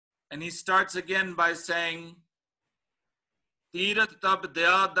And he starts again by saying, Tirat tab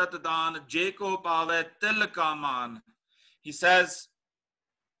daya dat dan, jeko pave til kaman. He says,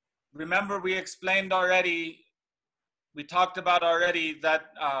 remember we explained already, we talked about already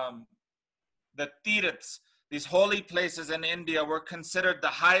that the tirats, these holy places in India, were considered the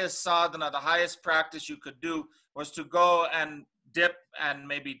highest sadhana, the highest practice you could do was to go and dip and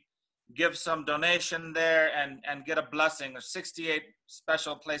maybe give some donation there and get a blessing. There's 68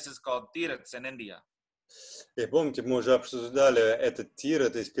 special places called tirats in India. И помните, мы уже обсуждали этот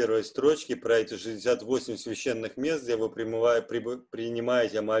тират из первой строчки про эти 68 священных мест, где вы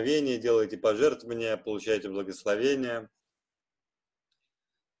принимаете омовение, делаете пожертвования, получаете благословение.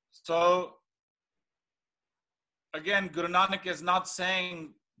 So, again, Guru Nanak is not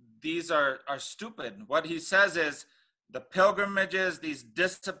saying these are stupid. What he says is the pilgrimages, these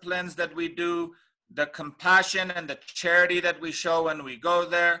disciplines that we do, the compassion and the charity that we show when we go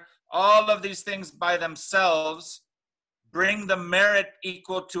there, all of these things by themselves bring the merit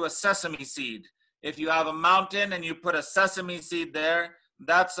equal to a sesame seed. If you have a mountain and you put a sesame seed there,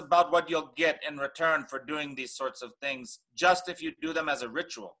 that's about what you'll get in return for doing these sorts of things, just if you do them as a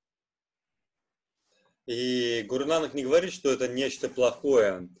ritual. И Гуру Нанак не говорит, что это нечто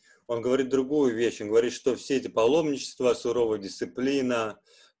плохое. Он говорит другую вещь. Он говорит, что все эти паломничества, суровая дисциплина,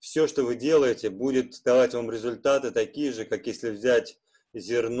 все, что вы делаете, будет давать вам результаты такие же, как если взять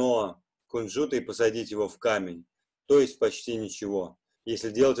зерно кунжута и посадить его в камень. То есть почти ничего. Если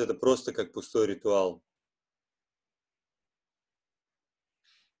делать это просто как пустой ритуал.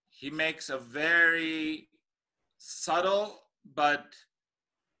 He makes a very subtle but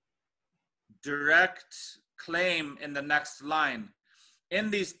direct claim in the next line. In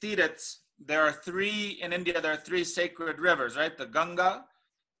these tirats, in India, there are three sacred rivers, right? The Ganga,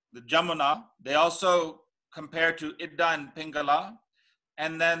 the Jamuna. They also compare to Idda and Pingala.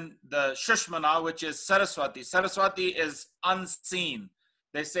 And then the Shushmana, which is Saraswati. Saraswati is unseen.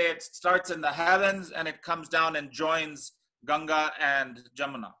 They say it starts in the heavens and it comes down and joins Ganga and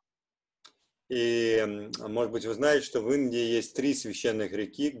Jamuna. И, может быть, вы знаете, что в Индии есть три священных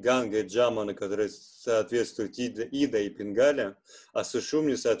реки, Ганга и Джамана, которые соответствуют Ида и Пингале, а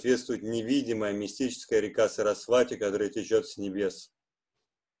Сушумне соответствует невидимая мистическая река Сарасвати, которая течет с небес.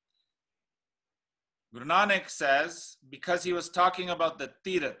 Guru Nanak says, because he was talking about the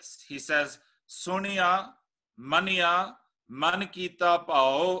tirats, he says, Suniya, Maniya, Mankita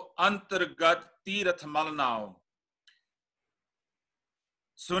Pao, Antargat Tirat Malnao.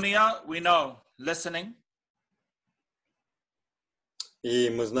 Suniya, we know, listening. И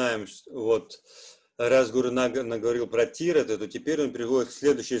мы знаем, вот, раз Гуру наговорил про тират, то теперь он переходит к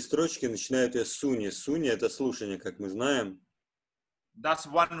следующей строчке и начинает ее с суни. Суни — это слушание, как мы знаем. That's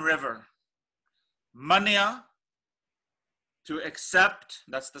one river. Manya, to accept,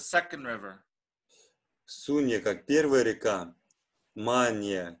 that's the second river. Суни, как первая река.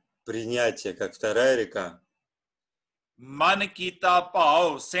 Мания, принятие, как вторая река. Manikita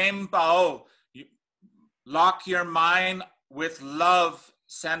pao, same pao. Lock your mind with love,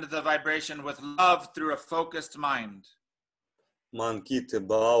 send the vibration with love through a focused mind. Манкиты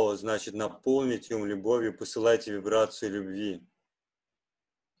бао, значит наполнить ум любовью, посылайте вибрацию любви.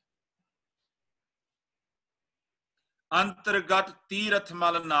 Antargat tirat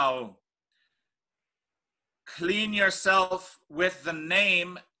malanao. Clean yourself with the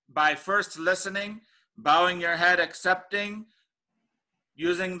name by first listening, bowing your head, accepting,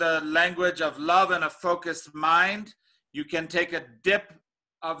 using the language of love and a focused mind. You can take a dip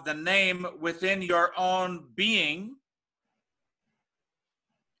of the name within your own being.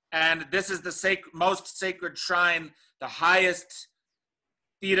 And this is the most sacred shrine, the highest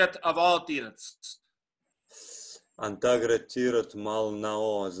tirat of all tirats. Антагра тират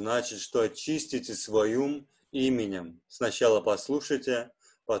малнао, значит, что очистите свой ум именем. Сначала послушайте,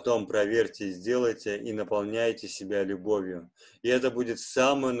 потом проверьте и сделайте, и наполняйте себя любовью. И это будет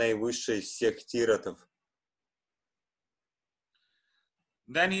самое наивысшее из всех тиратов.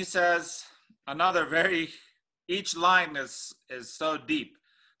 Then he says, each line is so deep.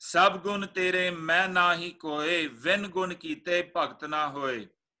 Sab gun tere main nahi koe, vin gun ki te bhakt na hoye.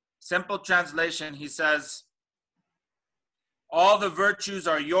 Simple translation, he says, all the virtues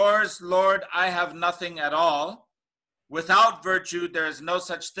are yours, Lord, I have nothing at all. Without virtue, there is no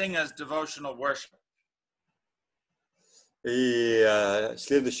such thing as devotional worship. И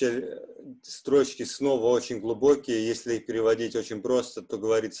следующие строчки снова очень глубокие. Если их переводить очень просто, то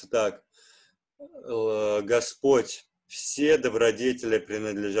говорится так. Господь, все добродетели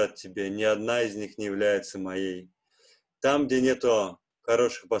принадлежат Тебе, ни одна из них не является моей. Там, где нету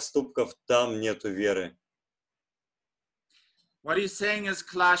хороших поступков, там нету веры. What he's saying is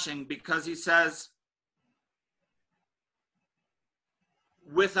clashing because he says,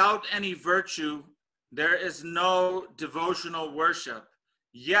 without any virtue, there is no devotional worship.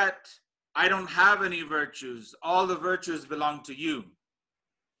 Yet, I don't have any virtues. All the virtues belong to you.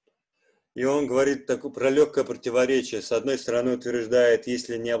 И он говорит про легкое противоречие. С одной стороны утверждает,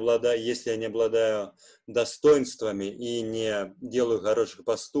 если я не обладаю достоинствами и не делаю хороших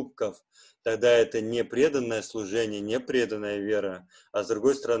поступков, тогда это не преданное служение, не преданная вера. А с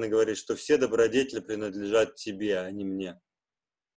другой стороны говорит, что все добродетели принадлежат тебе, а не мне.